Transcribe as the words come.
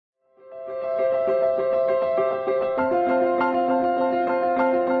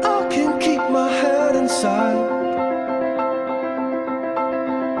side.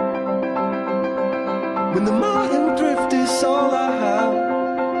 When the modern thrift is all I have.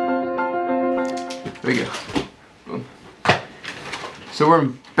 There we go. Boom. So we're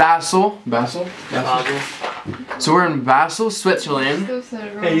in Basel. So we're in Basel, Switzerland.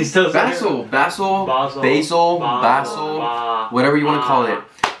 Hey, you still Basel, whatever you want to call it.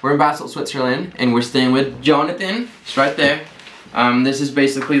 We're in Basel, Switzerland, and we're staying with Jonathan. It's right there. This is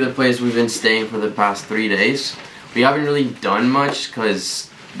basically the place we've been staying for the past 3 days. We haven't really done much because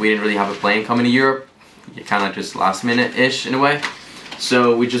we didn't really have a plane coming to Europe. Kind of just last minute-ish in a way.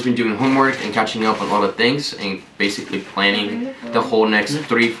 So we've just been doing homework and catching up on a lot of things and basically planning the whole next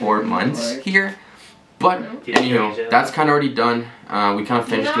 3-4 months here. But anywho, that's kind of already done. We kind of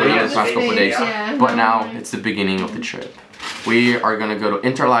finished doing it in the past couple of days. But now it's the beginning of the trip. We are gonna go to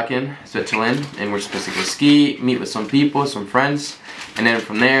Interlaken, Switzerland, and we're supposed to go ski, meet with some people, some friends, and then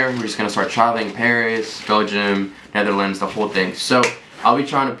from there we're just gonna start traveling Paris, Belgium, Netherlands, the whole thing. So I'll be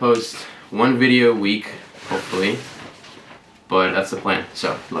trying to post 1 video a week, hopefully, but that's the plan.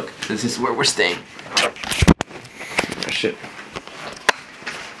 So look, this is where we're staying. Oh shit.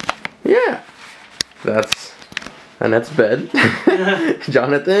 Yeah, that's Annette's bed.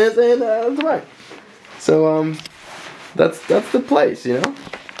 Jonathan's and that's right. So that's the place, you know.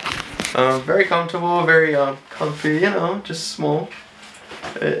 Very comfortable, very comfy, you know, just small.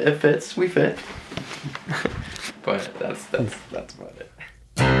 It fits, we fit. But that's about it.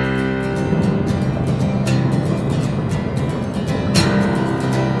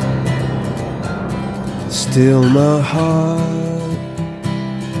 Still my heart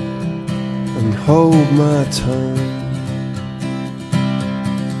and hold my tongue.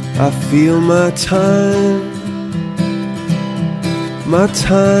 I feel my time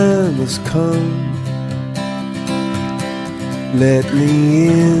has come. Let me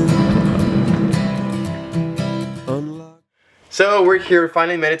in. Unlock. So we're here,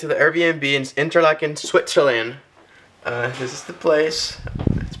 finally made it to the Airbnb in Interlaken, Switzerland. This is the place.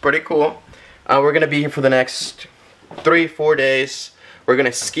 It's pretty cool. We're gonna be here for the next 3-4 days. We're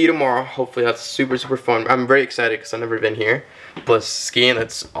gonna ski tomorrow. Hopefully that's super fun. I'm very excited because I've never been here. Plus skiing,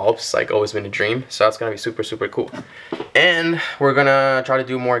 that's Alps, like always been a dream. So that's gonna be super cool. And we're gonna try to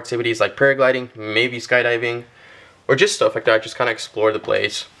do more activities like paragliding, maybe skydiving, or just stuff like that. Just kind of explore the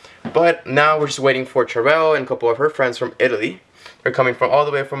place. But now we're just waiting for Charelle and a couple of her friends from Italy. They're coming from all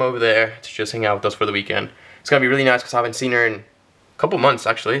the way from over there to just hang out with us for the weekend. It's gonna be really nice because I haven't seen her in a couple months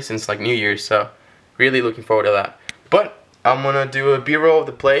actually, since like New Year's. So really looking forward to that. But I'm gonna do a B-roll of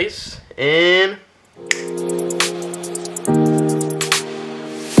the place and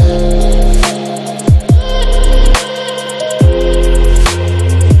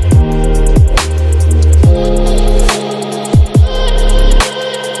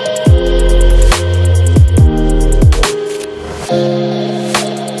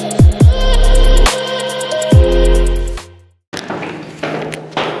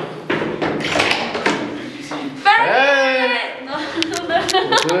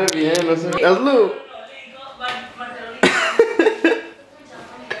Hello.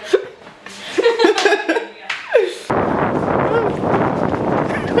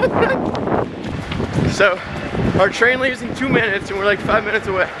 So our train leaves in 2 minutes and we're like 5 minutes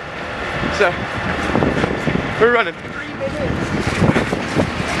away. So we're running. 3 minutes.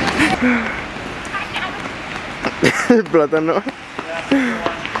 Plátano.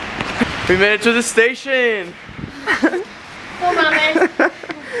 We made it to the station. Oh, mames.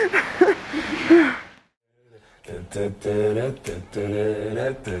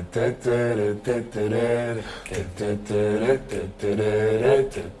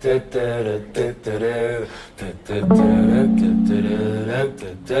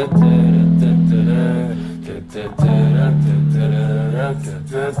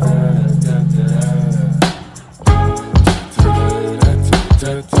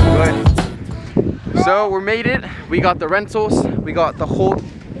 So we made it. We got the rentals. We got the whole.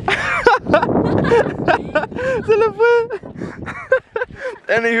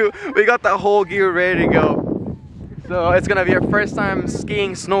 Anywho, we got the whole gear ready to go. So it's gonna be our first time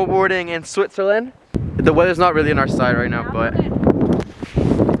skiing, snowboarding in Switzerland. The weather's not really on our side right now, but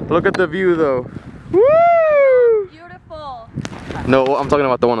look at the view though. Woo! Beautiful. No, I'm talking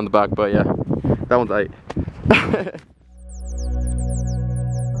about the one on the back, but yeah, that one's right.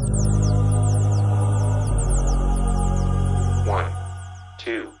 1,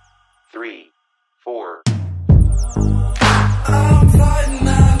 2, 3, 4. I'm fighting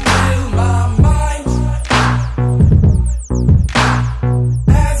until my mind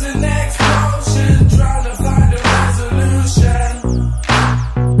has an explosion, trying to find a resolution.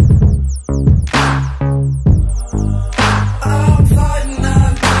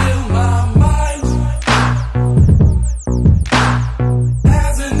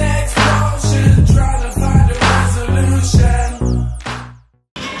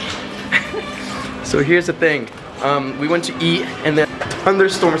 So here's the thing. We went to eat and then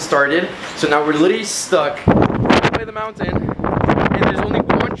thunderstorm started. So now we're literally stuck by the mountain. And there's only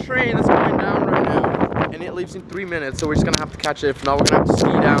one train that's going down right now. And it leaves in 3 minutes. So we're just gonna have to catch it. If not, we're gonna have to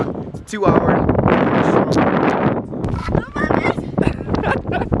ski down. It's 2 hours.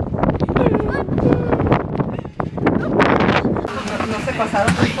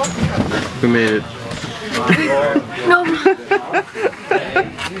 We made it. No.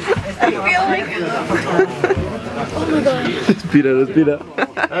 I feel like. Oh my god. Speed up, speed up.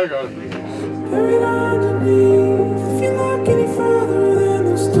 There it goes. If you look any further than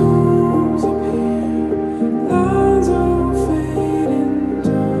the storms up here, lines are fading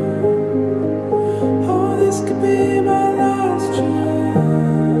down. Oh, this could be my last chance.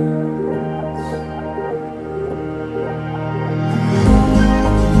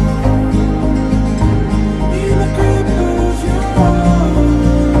 In the grip of your arms,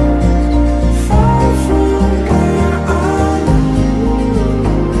 far from where I am.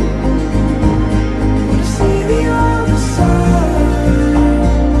 See the other side.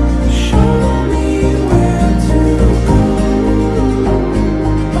 Show me where to go.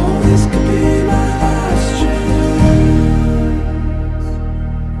 Oh, this could be my last chance.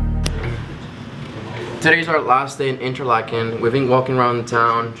 Today's our last day in Interlaken. We've been walking around the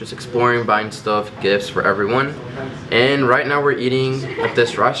town, just exploring, buying stuff, gifts for everyone. And right now we're eating at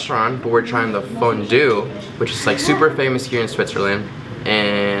this restaurant, but we're trying the fondue, which is like super famous here in Switzerland.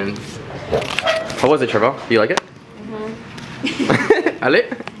 And how was it, Trevor? Do you like it? Ale?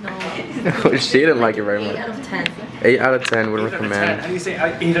 No. She didn't like it very much. 8 out of 10. 8 out of 10 would recommend. How do you say 8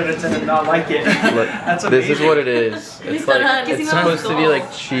 out of 10 and not like it? Look, That's this is amazing. what it is. It's like, it's supposed to be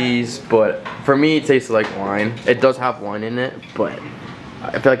like cheese, but for me it tastes like wine. It does have wine in it, but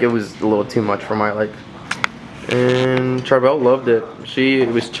I feel like it was a little too much for my like. And Charbel loved it. She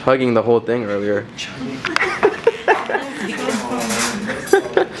was chugging the whole thing earlier.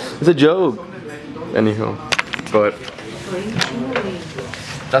 It's a joke. Anyhow, but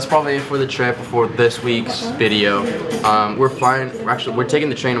that's probably it for the trip for this week's video. We're taking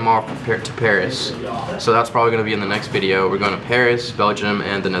the train tomorrow to Paris. So that's probably gonna be in the next video. We're going to Paris, Belgium,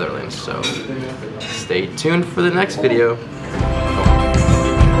 and the Netherlands. So stay tuned for the next video.